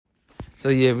So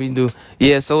yeah, we do.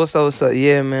 Yeah, so what's up?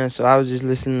 Yeah, man. So I was just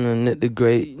listening to Nick the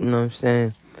Great. You know what I'm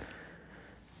saying?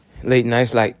 Late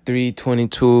nights like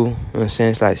 3:22. You know what I'm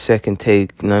saying? It's like second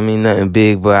take. You know what I mean? Nothing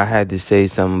big, but I had to say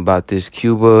something about this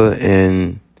Cuba,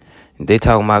 and they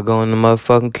talking about going to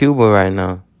motherfucking Cuba right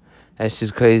now. That's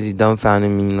just crazy,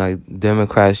 dumbfounding me. Like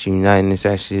Democrats uniting. It's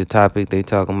actually a topic they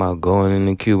talking about going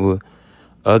into Cuba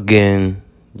again.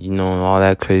 You know, and all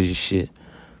that crazy shit.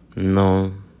 You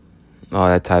know. All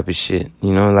that type of shit.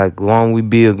 You know, like, long we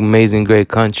be an amazing, great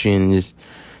country and just,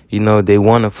 you know, they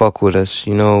want to fuck with us.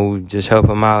 You know, just help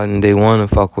them out and they want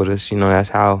to fuck with us. You know, that's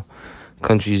how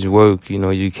countries work. You know,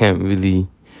 you can't really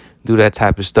do that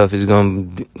type of stuff. It's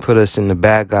going to put us in the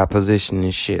bad guy position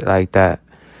and shit like that.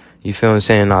 You feel what I'm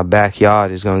saying? Our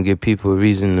backyard is going to give people a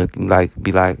reason to, like,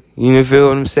 be like, you feel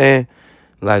what I'm saying?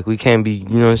 Like, we can't be,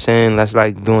 you know what I'm saying? That's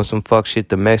like doing some fuck shit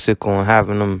to Mexico and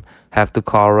having them have to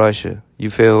call Russia. You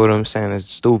feel what I'm saying?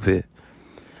 It's stupid.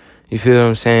 You feel what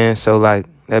I'm saying? So, like,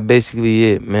 that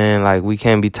basically it, man. Like, we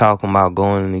can't be talking about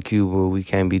going into Cuba. We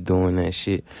can't be doing that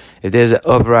shit. If there's an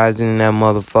uprising in that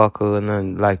motherfucker, and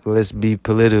then, like, let's be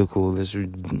political. Let's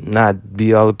not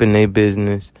be all up in their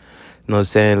business. You know what I'm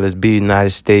saying? Let's be United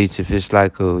States. If it's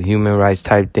like a human rights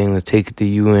type thing, let's take it to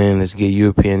UN. Let's get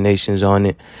European nations on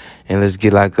it. And let's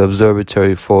get like an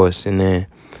observatory force. And then,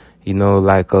 you know,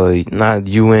 like not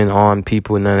UN armed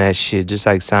people, none of that shit. Just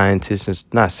like scientists,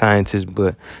 and not scientists,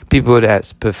 but people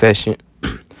that's profession.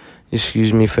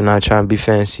 Excuse me for not trying to be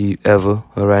fancy ever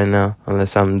or right now.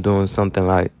 Unless I'm doing something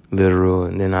like literal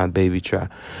and then I baby try.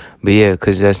 But yeah,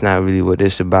 because that's not really what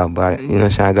it's about. But, you know what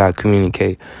I'm saying? I got to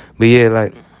communicate. But yeah,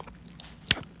 like.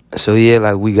 So yeah,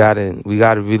 like we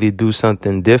gotta really do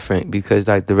something different because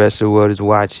like the rest of the world is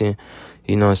watching.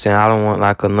 You know what I'm saying? I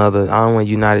don't want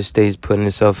United States putting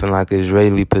itself in like an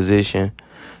Israeli position.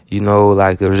 You know,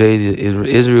 like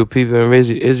Israel people in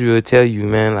Israel tell you,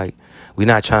 man, like we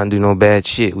not trying to do no bad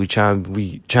shit. We trying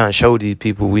to show these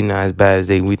people we not as bad as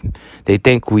they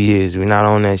think we is. We not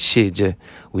on that shit. Just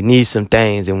we need some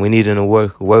things and we need them to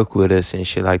work with us and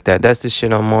shit like that. That's the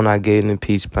shit I'm on. I gave them the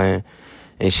peace plan.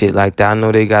 And shit like that. I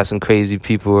know they got some crazy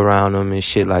people around them and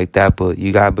shit like that, but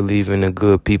you gotta believe in the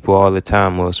good people all the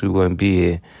time or else we wouldn't be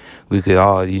here. We could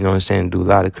all, you know what I'm saying, do a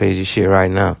lot of crazy shit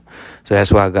right now. So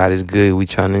that's why God is good. We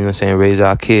trying to, you know what I'm saying, raise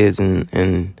our kids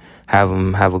and have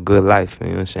them have a good life, you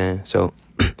know what I'm saying? So,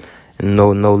 and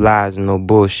no lies and no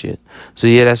bullshit. So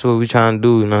yeah, that's what we trying to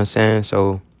do, you know what I'm saying?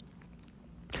 So,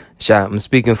 I'm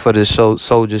speaking for the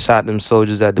soldiers, shot them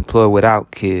soldiers that deploy without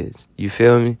kids. You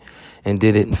feel me? And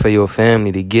did it for your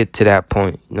family to get to that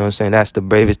point. You know what I'm saying? That's the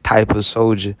bravest type of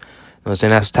soldier. You know what I'm saying?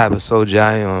 That's the type of soldier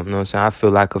I am. You know what I'm saying? I feel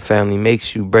like a family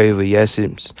makes you braver. Yes,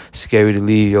 it's scary to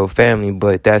leave your family,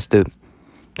 but that's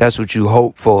what you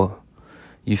hope for.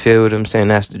 You feel what I'm saying?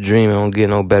 That's the dream. It don't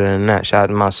get no better than that. Shout out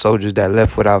to my soldiers that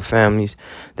left without families,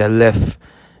 that left,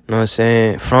 you know what I'm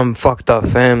saying, from fucked up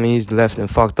families, left in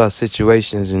fucked up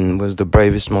situations, and was the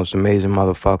bravest, most amazing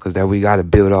motherfuckers that we gotta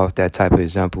build off that type of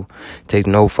example. Take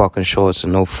no fucking shorts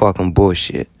and no fucking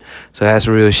bullshit. So that's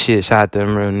real shit. Shout out to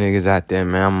them real niggas out there,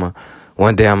 man.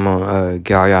 One day I'm gonna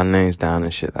get all y'all names down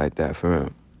and shit like that, for real.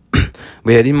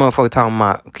 But yeah, these motherfuckers talking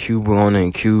about Cuba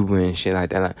and Cuba and shit like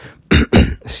that.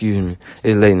 Like, excuse me.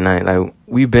 It's late night. Like,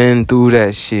 we been through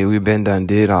that shit. We been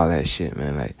did all that shit,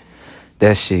 man. Like,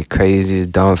 that shit crazy is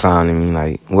dumbfounding me.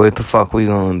 Like, what the fuck we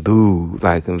gonna do?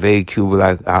 Like, invade Cuba,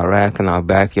 like Iraq in our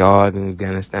backyard and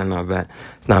Afghanistan in our back.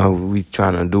 It's not what we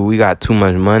trying to do. We got too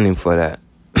much money for that.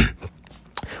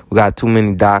 We got too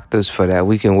many doctors for that.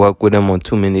 We can work with them on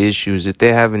too many issues. If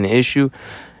they have an issue,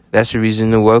 that's the reason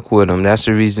to work with them. That's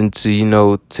the reason to, you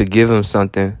know, to give them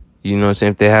something. You know what I'm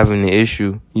saying? If they're having an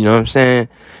issue, you know what I'm saying?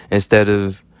 Instead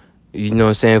of, you know what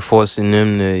I'm saying, forcing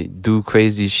them to do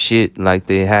crazy shit like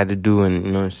they had to do in,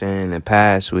 you know what I'm saying, in the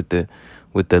past with the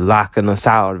locking us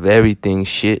out of everything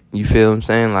shit. You feel what I'm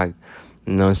saying? Like,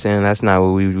 you know what I'm saying? That's not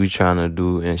what we trying to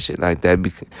do and shit like that.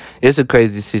 Because it's a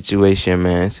crazy situation,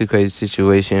 man. It's a crazy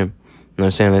situation. You know what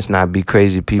I'm saying? Let's not be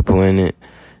crazy people in it.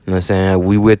 You know what I'm saying?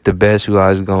 We with the best. We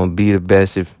always gonna be the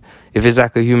best. If it's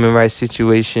like a human rights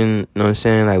situation, you know what I'm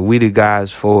saying? Like, we the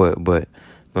guys for it, but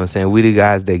you know what I'm saying? We the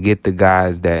guys that get the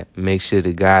guys that make sure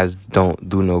the guys don't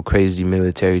do no crazy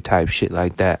military type shit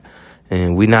like that.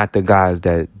 And we not the guys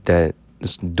that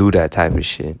do that type of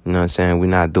shit. You know what I'm saying? We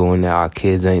not doing that. Our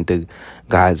kids ain't the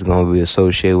guys gonna be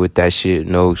associated with that shit.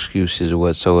 No excuses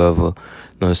whatsoever. You know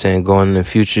what I'm saying? Going in the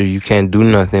future, you can't do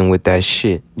nothing with that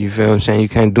shit. You feel what I'm saying? You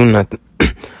can't do nothing.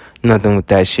 Nothing with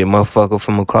that shit. Motherfucker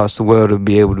from across the world will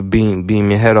be able to beam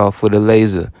your head off with a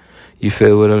laser. You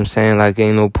feel what I'm saying? Like,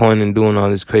 ain't no point in doing all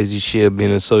this crazy shit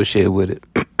being associated with it.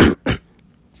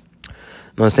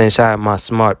 know what I'm saying? Shout out my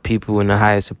smart people in the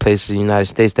highest places in the United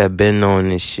States that been knowing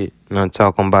this shit. You know what I'm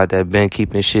talking about? That been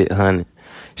keeping shit 100.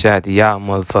 Shout out to y'all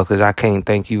motherfuckers. I can't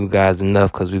thank you guys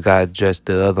enough because we got to address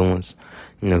the other ones.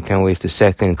 You know, can't waste a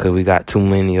second because we got too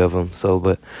many of them. So,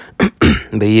 but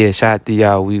yeah, shout out to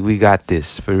y'all. We got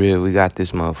this. For real, we got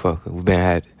this motherfucker. We been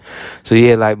had it. So,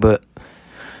 yeah, like, but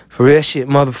for real shit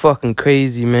motherfucking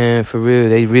crazy, man. For real,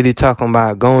 they really talking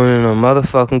about going in a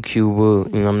motherfucking Cuba.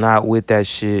 You know, I'm not with that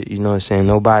shit. You know what I'm saying?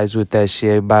 Nobody's with that shit.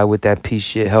 Everybody with that peace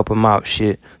shit. Help them out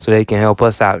shit so they can help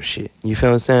us out shit. You feel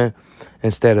what I'm saying?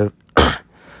 Instead of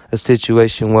a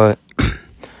situation where, you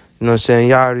know what I'm saying,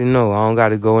 y'all already know. I don't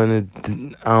gotta go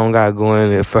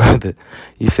in it further.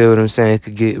 You feel what I'm saying? It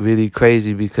could get really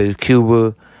crazy because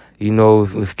Cuba, you know,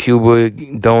 if Cuba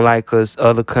don't like us,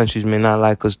 other countries may not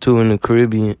like us too in the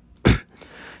Caribbean.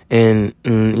 And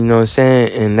you know what I'm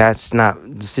saying? And that's not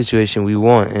the situation we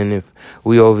want. And if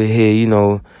we over here, you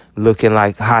know, looking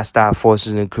like hostile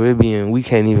forces in the Caribbean, we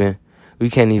can't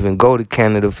even go to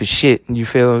Canada for shit. You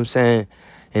feel what I'm saying?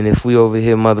 And if we over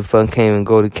here motherfucking can't even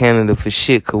go to Canada for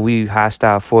shit, cause we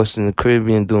hostile forces in the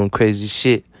Caribbean doing crazy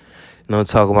shit. You know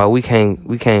what I'm talking about? We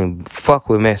can't fuck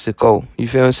with Mexico. You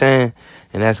feel what I'm saying?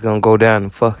 And that's gonna go down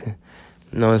and fucking,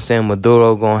 you know what I'm saying,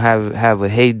 Maduro gonna have a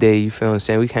heyday, you feel what I'm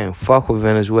saying? We can't fuck with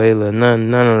Venezuela,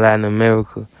 none of Latin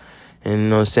America. And you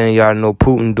know what I'm saying, y'all know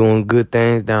Putin doing good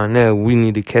things down there. We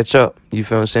need to catch up. You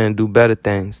feel what I'm saying? Do better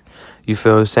things. You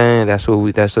feel what I'm saying? That's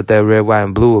what that red, white,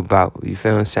 and blue about. You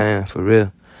feel what I'm saying? For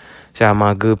real. Shout out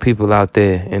my good people out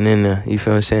there, and then you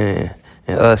feel what I'm saying,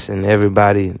 and us and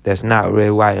everybody that's not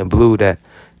red, white, and blue that,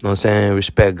 you know what I'm saying,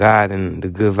 respect God and the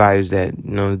good values that,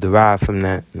 you know, derive from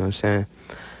that. You know what I'm saying?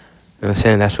 You know what I'm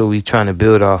saying? That's what we trying to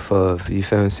build off of. You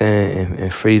feel what I'm saying?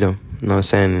 And freedom. You know what I'm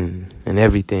saying? And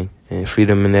everything, and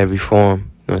freedom in every form. You know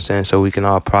what I'm saying? So we can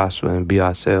all prosper and be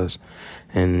ourselves.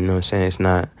 And you know what I'm saying? It's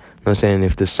not. You know what I'm saying?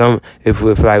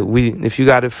 If you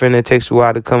got a friend that takes a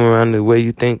while to come around the way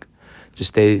you think,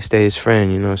 just stay his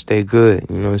friend, you know, stay good.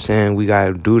 You know what I'm saying? We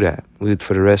gotta do that.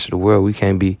 For the rest of the world, we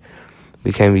can't be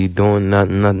doing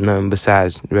nothing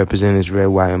besides representing this red,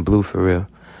 white, and blue for real. You know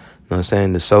what I'm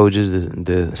saying? The soldiers,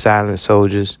 the silent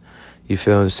soldiers, you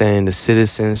feel what I'm saying? The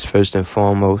citizens, first and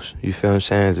foremost, you feel what I'm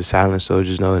saying? As the silent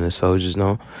soldiers know and the soldiers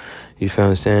know. You feel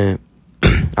what I'm saying?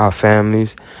 Our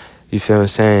families, you feel what I'm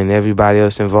saying? Everybody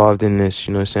else involved in this,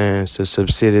 you know what I'm saying? So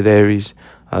subsidiaries,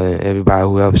 everybody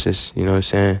who helps us, you know what I'm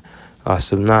saying?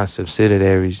 Not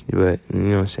subsidiaries, but, you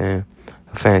know what I'm saying,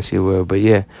 a fancy word. But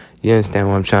yeah, you understand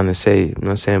what I'm trying to say. You know what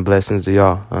I'm saying? Blessings to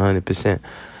y'all, 100%.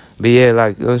 But yeah,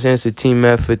 like, you know what I'm saying, it's a team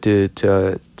effort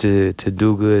to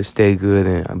do good, stay good,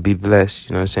 and be blessed,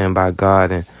 you know what I'm saying, by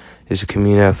God. And it's a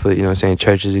community effort, you know what I'm saying?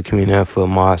 Church is a community effort,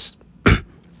 mosque,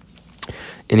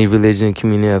 any religion,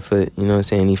 community effort, you know what I'm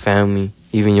saying? Any family,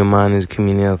 even your mind is a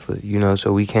community effort, you know,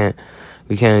 so we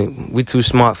too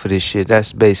smart for this shit.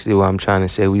 That's basically what I'm trying to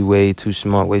say. We way too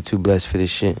smart, way too blessed for this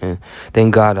shit. And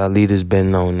thank God our leaders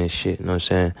been knowing this shit, you know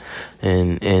what I'm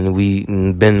saying? And we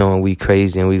been knowing we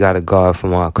crazy, and we got to guard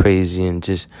from our crazy and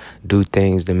just do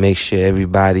things to make sure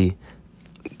everybody,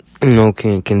 you know,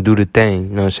 can do the thing, you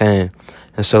know what I'm saying?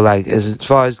 And so, like, as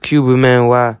far as Cuba, man,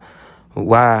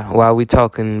 why we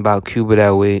talking about Cuba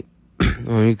that way?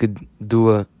 When we could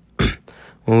do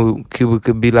Cuba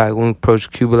could be like, when we approach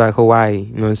Cuba like Hawaii,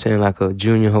 you know what I'm saying? Like a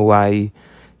junior Hawaii,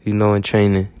 you know, in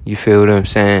training. You feel what I'm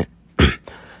saying?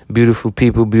 Beautiful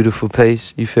people, beautiful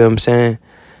place. You feel what I'm saying?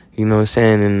 You know what I'm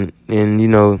saying? And you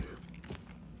know,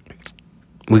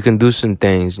 we can do some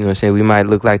things, you know what I'm saying? We might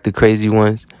look like the crazy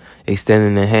ones,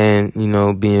 extending the hand, you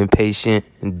know, being patient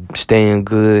and staying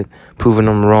good, proving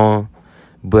them wrong.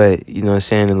 But, you know what I'm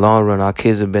saying, in the long run, our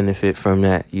kids will benefit from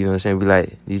that. You know what I'm saying? Be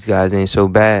like, these guys ain't so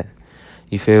bad.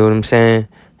 You feel what I'm saying?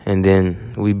 And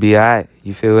then we be alright.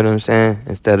 You feel what I'm saying?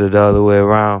 Instead of the other way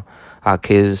around, our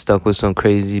kids are stuck with some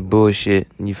crazy bullshit.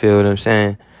 You feel what I'm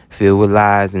saying? Filled with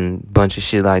lies and bunch of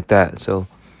shit like that. So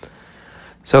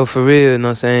for real, you know what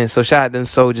I'm saying? So shout out them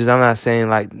soldiers. I'm not saying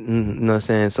like, you know what I'm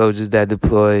saying, soldiers that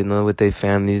deploy, you know, with their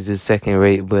families is second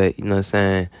rate, but, you know what I'm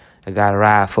saying, I gotta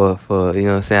ride for, you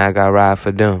know what I'm saying, I gotta ride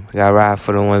for them. I gotta ride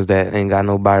for the ones that ain't got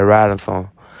nobody riding for them.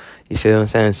 You feel what I'm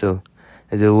saying? So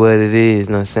it's just what it is,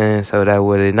 you know what I'm saying? So that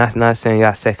what it is. Not saying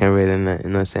y'all second rate or nothing,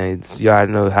 you know what I'm saying? You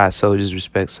already know how soldiers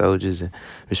respect soldiers and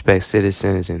respect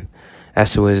citizens, and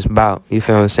that's what it's about. You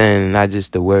feel what I'm saying? And not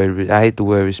just the word. I hate the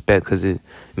word respect because it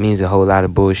means a whole lot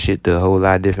of bullshit to a whole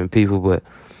lot of different people, but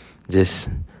just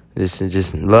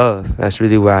love. That's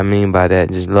really what I mean by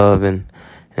that. Just love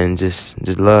and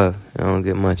just love. I don't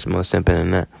get much more simple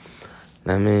than that. You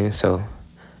know what I mean? So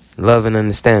love and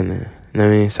understanding. You know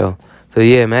what I mean? So So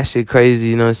yeah, man, that shit crazy,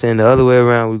 you know what I'm saying? The other way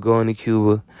around, we going to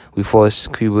Cuba. We force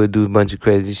Cuba to do a bunch of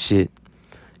crazy shit.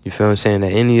 You feel what I'm saying?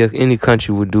 That any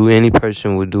country would do, any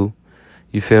person would do.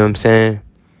 You feel what I'm saying?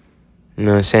 You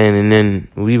know what I'm saying? And then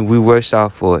we worse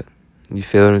off for it. You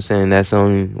feel what I'm saying? That's the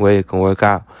only way it can work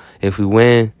out. If we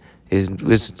win,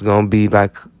 it's gonna be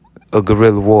like a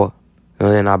guerrilla war, you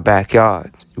know, in our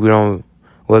backyard.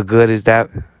 What good is that?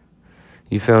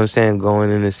 You feel what I'm saying?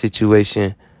 Going in a situation, you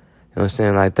know what I'm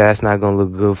saying, like that's not gonna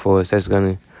look good for us. That's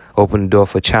gonna open the door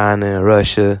for China and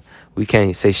Russia. We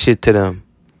can't say shit to them.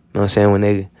 You know what I'm saying? When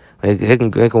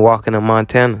they can walk into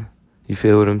Montana. You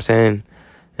feel what I'm saying?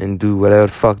 And do whatever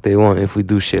the fuck they want if we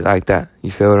do shit like that.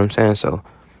 You feel what I'm saying? So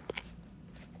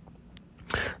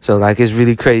like, it's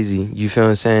really crazy. You feel what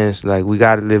I'm saying? It's like, we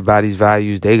gotta live by these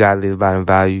values. They gotta live by them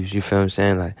values. You feel what I'm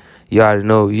saying? Like, you already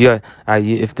know.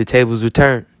 If the tables were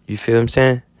turned, you feel what I'm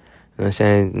saying? You know what I'm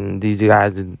saying? These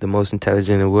guys are the most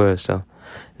intelligent in the world. So,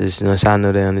 just, you know, so I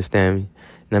know they understand me. You know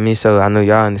what I mean? So I know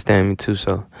y'all understand me too.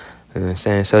 So, you know what I'm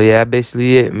saying? So yeah,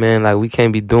 basically it, man. Like, we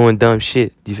can't be doing dumb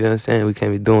shit. You feel what I'm saying? We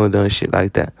can't be doing dumb shit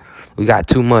like that. We got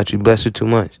too much. We blessed with too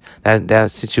much.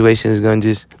 That situation is gonna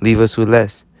just leave us with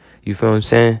less. You feel what I'm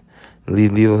saying?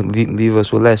 Leave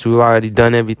us with less. We've already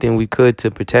done everything we could to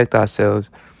protect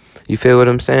ourselves. You feel what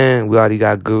I'm saying? We already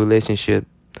got a good relationship.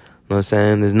 You know what I'm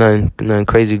saying? There's nothing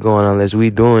crazy going on unless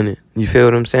we doing it. You feel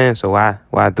what I'm saying? So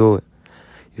why do it?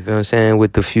 You feel what I'm saying?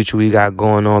 With the future we got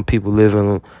going on, people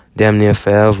living damn near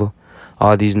forever.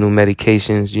 All these new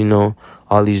medications, you know,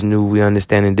 all these new, we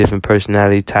understanding different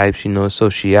personality types, you know,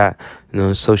 sociopathy.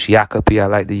 I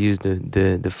like to use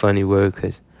the funny word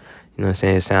because, you know what I'm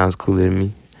saying, it sounds cooler to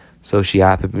me.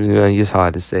 Sociopathy, you know, it's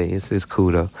hard to say. It's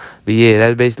cool though. But yeah,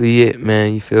 that's basically it,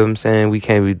 man. You feel what I'm saying? We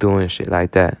can't be doing shit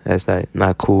like that. That's like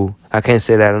not cool. I can't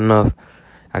say that enough.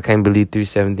 I can't believe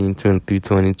 317,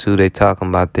 322, they talking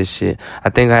about this shit.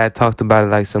 I think I had talked about it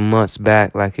like some months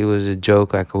back, like it was a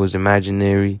joke, like it was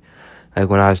imaginary. Like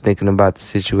when I was thinking about the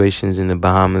situations in the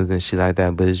Bahamas and shit like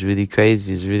that. But it's really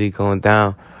crazy. It's really going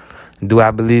down. Do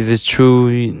I believe it's true,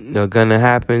 you know, gonna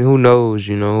happen? Who knows,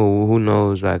 you know? Who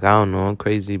knows? Like, I don't know. I'm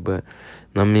crazy, but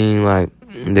I mean, like,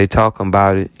 they talking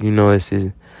about it. You know, you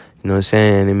know what I'm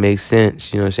saying? It makes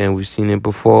sense. You know what I'm saying? We've seen it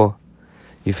before.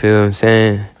 You feel what I'm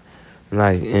saying?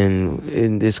 Like,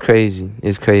 and it's crazy.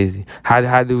 It's crazy.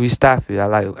 How do we stop it? I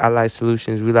like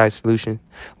solutions. We like solutions.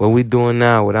 What we doing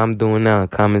now, what I'm doing now,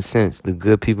 common sense. The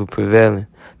good people prevailing.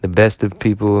 The best of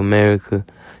people, America.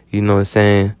 You know what I'm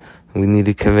saying? We need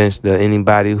to convince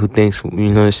anybody who thinks, you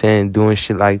know what I'm saying, doing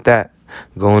shit like that,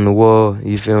 going to war,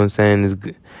 you feel what I'm saying, is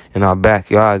good. In our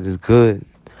backyards is good.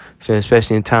 So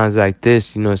especially in times like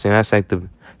this, you know what I'm saying,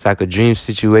 it's like a dream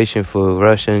situation for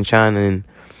Russia and China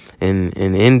and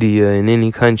India and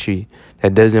any country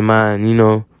that doesn't mind,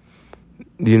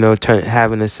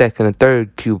 having a second or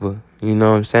third Cuba, you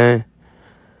know what I'm saying?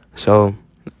 So,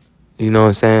 you know what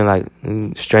I'm saying?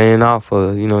 Like, straying off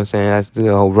of, you know what I'm saying? That's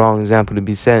the wrong example to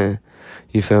be setting.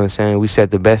 You feel what I'm saying? We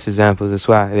set the best examples. That's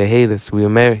why they hate us. We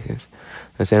Americans.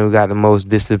 I'm saying we got the most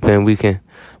discipline. We can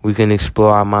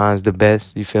explore our minds the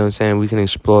best. You feel what I'm saying? We can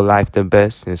explore life the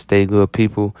best and stay good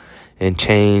people and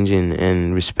change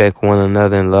and respect one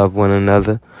another and love one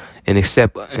another and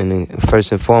accept, and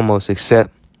first and foremost, accept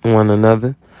one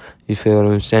another. You feel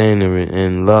what I'm saying?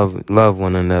 And love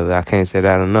one another. I can't say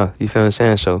that enough. You feel what I'm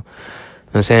saying? So,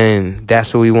 I'm saying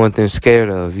that's what we want them scared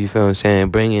of. You feel what I'm saying?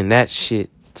 Bringing that shit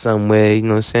somewhere, you know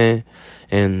what I'm saying?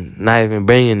 And not even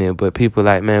bringing it, but people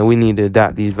like, man, we need to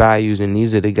adopt these values, and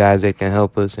these are the guys that can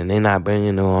help us, and they not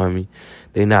bringing no army.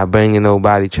 They not bringing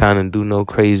nobody trying to do no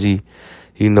crazy,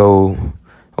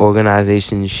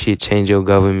 organization shit, change your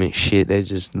government shit. They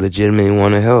just legitimately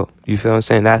want to help. You feel what I'm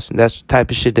saying? That's the type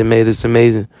of shit that made us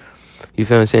amazing. You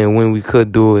feel what I'm saying? When we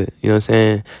could do it, you know what I'm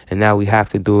saying? And now we have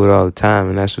to do it all the time,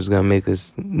 and that's what's going to make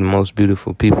us the most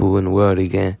beautiful people in the world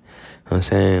again. You know what I'm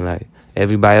saying? Like,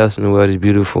 everybody else in the world is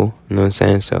beautiful, you know what I'm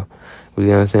saying? So, you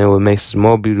know what I'm saying? What makes us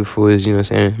more beautiful is, you know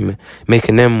what I'm saying,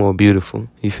 making them more beautiful.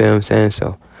 You feel what I'm saying?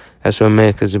 So, that's what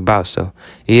America's about. So,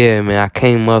 yeah, man, I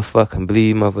can't motherfucking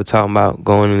believe talking about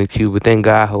going into Cuba. Thank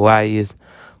God Hawaii is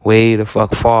way the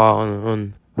fuck far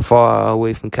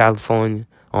away from California.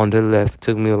 On the left. It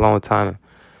took me a long time,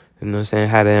 you know what I'm saying,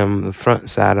 had it on the front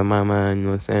side of my mind, you know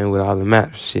what I'm saying, with all the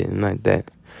maps shit and like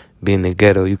that. Being the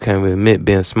ghetto, you can't really admit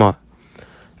being smart. You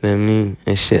know what I mean?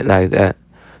 And shit like that.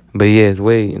 But yeah, it's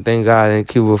way, thank God in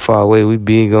Cuba far away, we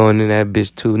be going in that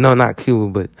bitch too. No, not Cuba,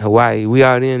 but Hawaii. We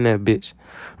already in that bitch.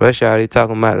 Russia already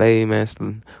talking about, hey man,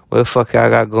 what the fuck y'all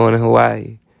got going in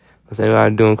Hawaii? Because they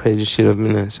already doing crazy shit up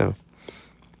in there, so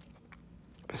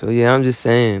yeah, I'm just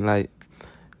saying, like,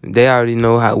 they already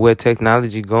know where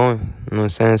technology going. You know what I'm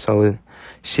saying? So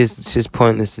shit's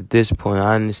pointless at this point.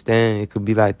 I understand it could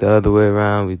be like the other way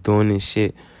around. We're doing this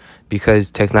shit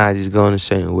because technology's going a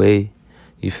certain way.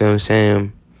 You feel what I'm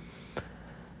saying?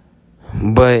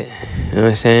 But, you know what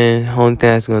I'm saying? The only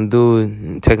thing that's going to do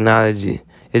with technology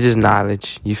is just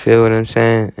knowledge. You feel what I'm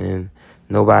saying? And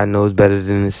nobody knows better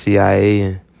than the CIA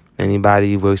and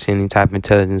anybody who works in any type of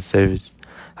intelligence service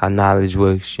how knowledge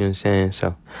works. You know what I'm saying?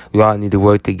 So we all need to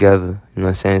work together. You know what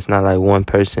I'm saying? It's not like one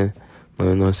person. You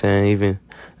know what I'm saying? Even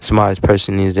the smartest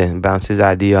person is that bounce his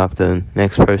idea off the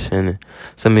next person. And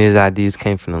some of his ideas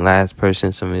came from the last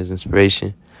person. Some of his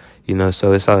inspiration. You know,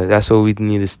 so it's all, that's what we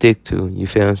need to stick to. You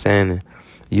feel what I'm saying? And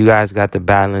you guys got the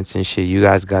balance and shit. You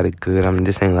guys got it good. I mean,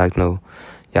 this ain't like no,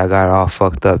 y'all got it all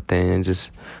fucked up thing. And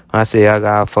just, when I say y'all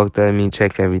got all fucked up, I mean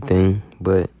check everything.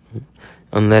 But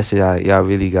unless y'all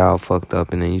really got all fucked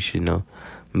up, and then you should know.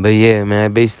 But yeah,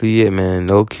 man, basically it, man.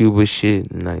 No Cuba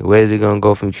shit. Like, where's it gonna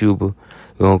go from Cuba?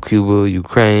 We're going Cuba,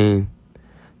 Ukraine.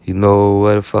 You know,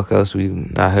 where the fuck else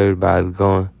I heard about it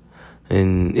going.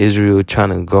 And Israel trying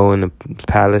to go into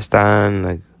Palestine.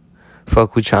 Like,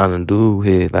 fuck we trying to do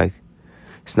here? Like,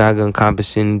 it's not gonna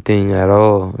accomplish anything at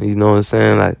all. You know what I'm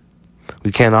saying? Like,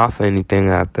 we can't offer anything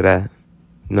after that.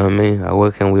 You know what I mean? Like,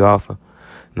 what can we offer?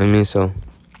 You know what I mean? So,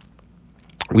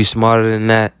 we smarter than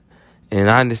that. And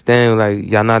I understand,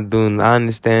 like, y'all not doing, I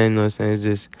understand, you know what I'm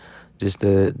saying? It's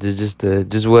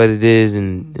just what it is.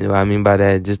 And you know what I mean by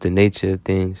that, just the nature of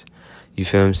things. You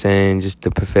feel what I'm saying? Just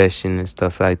the profession and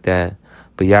stuff like that.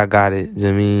 But y'all got it. You know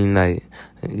what I mean? Like,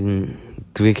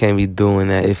 we can't be doing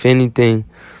that. If anything,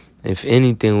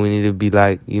 we need to be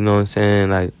like, you know what I'm saying?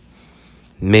 Like,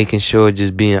 making sure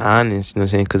just being honest, you know what I'm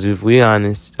saying? Because if we're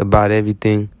honest about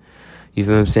everything, you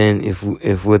feel what I'm saying?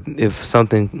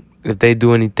 If they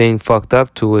do anything fucked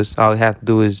up to us, all we have to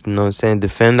do is, you know what I'm saying,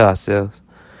 defend ourselves.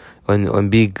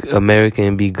 And be American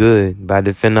and be good. By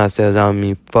defend ourselves, I don't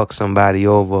mean fuck somebody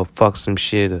over, or fuck some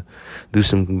shit, or do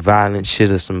some violent shit,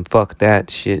 or some fuck that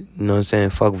shit. You know what I'm saying?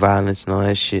 Fuck violence and all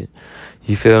that shit.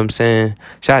 You feel what I'm saying?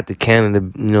 Shout out to Canada,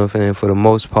 you know what I'm saying, for the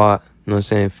most part. You know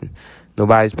what I'm saying?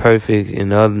 Nobody's perfect,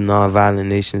 and the other non-violent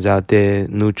nations out there,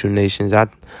 neutral nations, I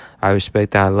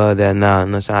respect that. I love that now. You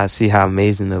know what I'm saying? I see how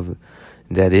amazing of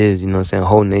that is. You know what I'm saying?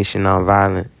 Whole nation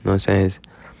non-violent. You know what I'm saying?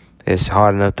 It's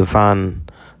hard enough to find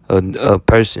a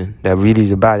person that really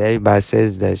is about it. Everybody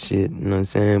says that shit, you know what I'm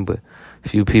saying? But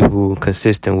few people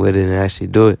consistent with it and actually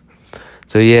do it.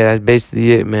 So yeah, that's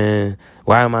basically it, man.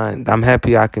 I'm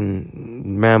happy I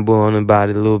can ramble on about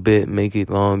it a little bit, make it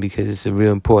long, because it's a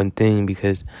real important thing.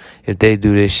 Because if they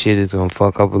do this shit, it's gonna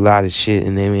fuck up a lot of shit,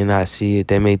 and they may not see it.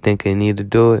 They may think they need to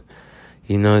do it.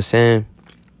 You know what I'm saying?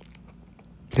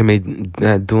 They may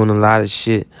not doing a lot of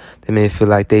shit. They may feel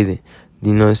like they,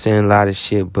 you know what I'm saying, a lot of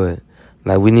shit, but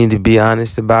like, we need to be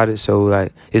honest about it. So,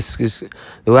 like, it's the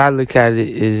way I look at it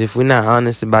is, if we're not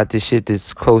honest about this shit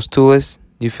that's close to us,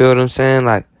 you feel what I'm saying?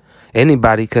 Like,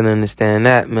 anybody can understand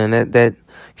that, man. That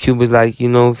Cuba's like,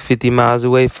 50 miles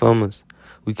away from us.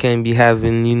 We can't be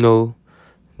having,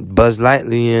 Buzz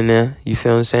Lightyear in there. You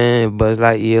feel what I'm saying? Buzz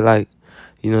Lightyear, like,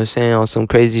 you know what I'm saying, on some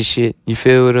crazy shit. You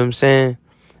feel what I'm saying?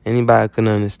 Anybody can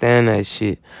understand that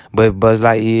shit. But Buzz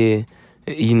Lightyear,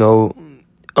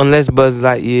 unless Buzz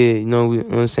Lightyear, you know what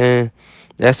I'm saying?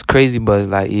 That's crazy Buzz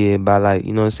Lightyear, by like,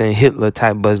 you know what I'm saying, Hitler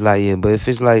type Buzz Lightyear. But if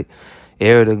it's like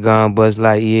Erdogan Buzz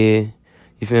Lightyear,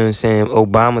 you feel what I'm saying,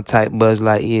 Obama type Buzz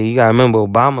Lightyear, you gotta remember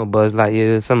Obama Buzz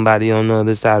Lightyear is somebody on the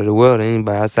other side of the world,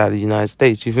 anybody outside of the United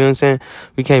States. You feel what I'm saying?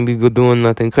 We can't be doing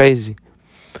nothing crazy.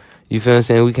 You feel what I'm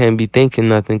saying? We can't be thinking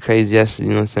nothing crazy. That's, you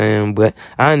know what I'm saying? But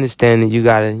I understand that you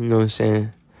gotta, you know what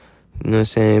I'm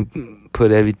saying,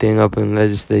 put everything up in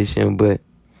legislation, but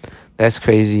that's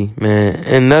crazy, man.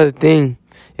 And another thing,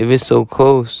 if it's so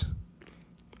close,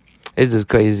 it's just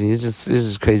crazy. It's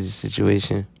just crazy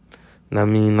situation. I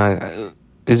mean, like,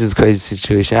 it's just crazy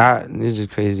situation. It's just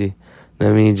crazy. I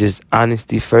mean, just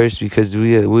honesty first, because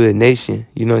we're a nation.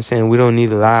 You know what I'm saying? We don't need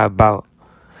to lie about.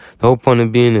 The whole point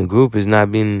of being in a group is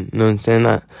not being, you know what I'm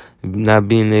saying? Not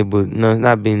being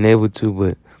able to,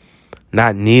 but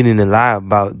not needing to lie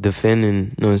about defending,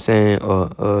 you know what I'm saying?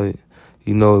 Or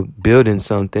building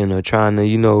something, or trying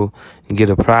to, get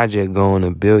a project going, or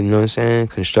build, you know what I'm saying?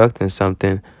 Constructing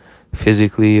something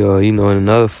physically, or, in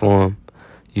another form.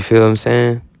 You feel what I'm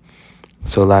saying?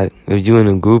 So, like, if you in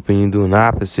a group and you doing the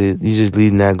opposite, you just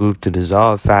leading that group to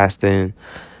dissolve faster and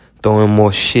throwing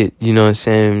more shit, you know what I'm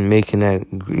saying? Making that,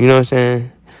 you know what I'm saying?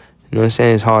 You know what I'm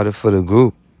saying? It's harder for the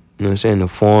group, you know what I'm saying, to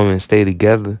form and stay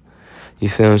together. You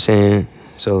feel what I'm saying?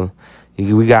 So,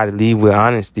 We gotta lead with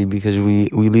honesty because we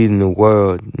lead in the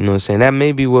world. You know what I'm saying? That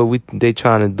may be what they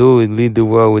trying to do, is lead the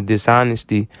world with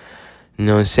dishonesty. You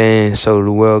know what I'm saying? So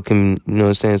the world can, you know what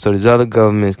I'm saying? So these other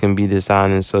governments can be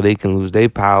dishonest so they can lose their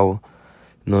power.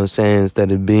 You know what I'm saying?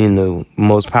 Instead of being the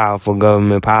most powerful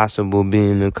government possible,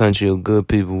 being a country of good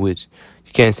people, which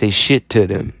you can't say shit to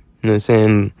them. You know what I'm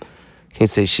saying? Can't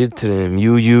say shit to them.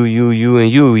 You,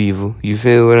 and you evil. You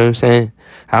feel what I'm saying?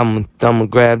 I'm gonna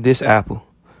grab this apple.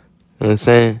 You know what I'm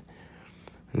saying?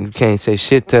 You can't say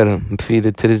shit to them and feed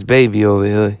it to this baby over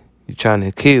here. You trying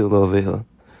to kill over here.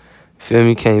 Feel me?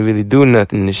 You can't really do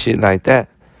nothing to shit like that.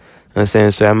 You know what I'm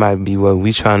saying? So that might be what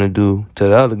we trying to do to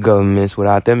the other governments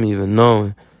without them even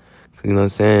knowing. You know what I'm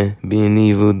saying? Being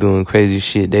evil, doing crazy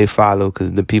shit they follow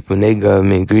because the people in their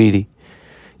government greedy.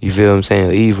 You feel what I'm saying?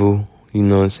 Or evil. You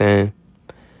know what I'm saying?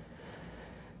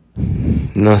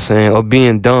 You know what I'm saying? Or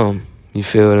being dumb. You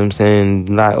feel what I'm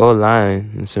saying? Or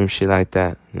lying and some shit like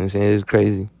that. You know what I'm saying? It's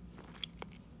crazy.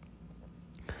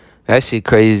 That shit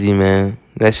crazy, man.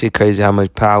 That shit crazy how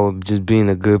much power just being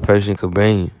a good person could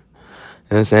bring you. You know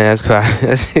what I'm saying?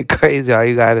 That shit crazy. All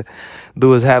you gotta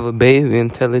do is have a baby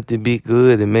and tell it to be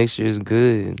good and make sure it's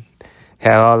good. And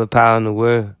have all the power in the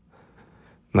world.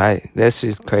 Like, that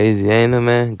shit's crazy, ain't it,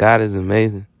 man? God is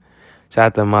amazing. Shout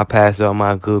out to my pastor, all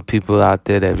my good people out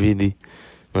there that really, you know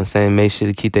what I'm saying, make sure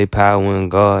to keep their power in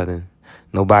God. And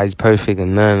nobody's perfect or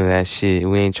none of that shit.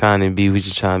 We ain't trying to be, we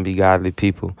just trying to be godly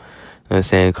people. You know what I'm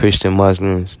saying? Christian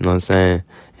Muslims, you know what I'm saying?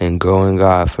 And growing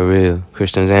God for real.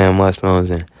 Christians and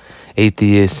Muslims and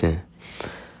atheists. And, you know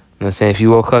what I'm saying? If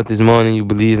you woke up this morning, you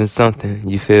believe in something.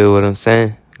 You feel what I'm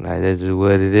saying? Like, that's just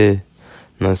what it is.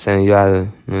 You know what I'm saying? You gotta, you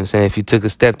know what I'm saying? If you took a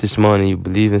step this morning, you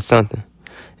believe in something.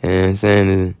 You know what I'm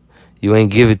saying? You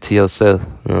ain't give it to yourself.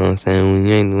 You know what I'm saying?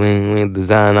 We ain't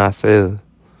design ourselves.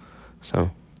 So,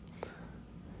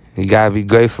 you gotta be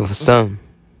grateful for something.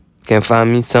 Can't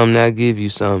find me something that'll give you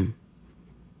something.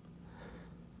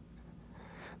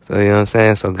 So, you know what I'm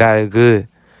saying? So, God is good. You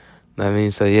know what I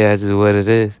mean? So, yeah, that's just what it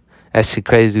is. That shit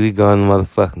crazy. We going to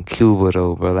motherfucking Cuba,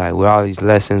 though, bro. Like, with all these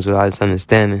lessons, with all this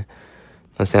understanding. You know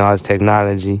what I'm saying? All this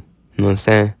technology. You know what I'm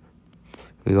saying?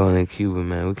 We going to Cuba,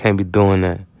 man. We can't be doing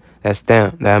that. That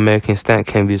stamp, that American stamp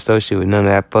can't be associated with none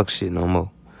of that fuck shit no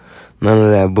more. None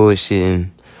of that bullshit.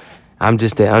 And I'm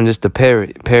just a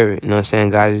parrot. You know what I'm saying?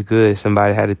 God is good.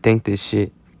 Somebody had to think this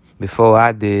shit before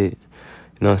I did. You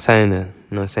know what I'm saying? You know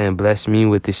what I'm saying? Bless me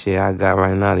with the shit I got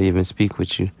right now to even speak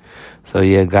with you. So,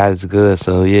 yeah, God is good.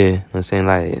 So, yeah, you know what I'm saying?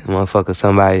 Like, motherfucker,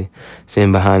 somebody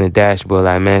sitting behind the dashboard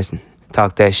like, man,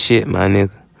 talk that shit, my nigga. You know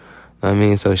what I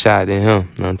mean? So, shout out to him. You know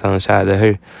what I'm talking? Shout out to her.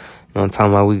 You know what I'm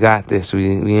talking about? We got this.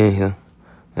 We in here.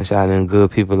 And shout out to them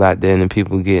good people out there and the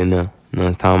people getting there. You know what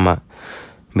I'm talking about?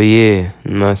 But, yeah,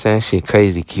 you know what I'm saying? Shit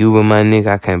crazy. Cuba, my nigga,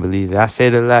 I can't believe it. I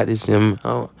said a lot this year.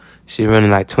 Shit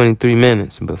running like 23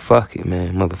 minutes. But fuck it,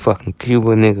 man. Motherfucking Cuba,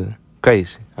 nigga.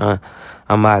 Crazy.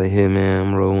 I'm out of here, man.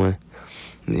 I'm rolling.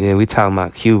 Yeah, we talking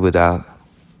about Cuba, dog.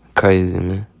 Crazy,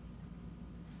 man.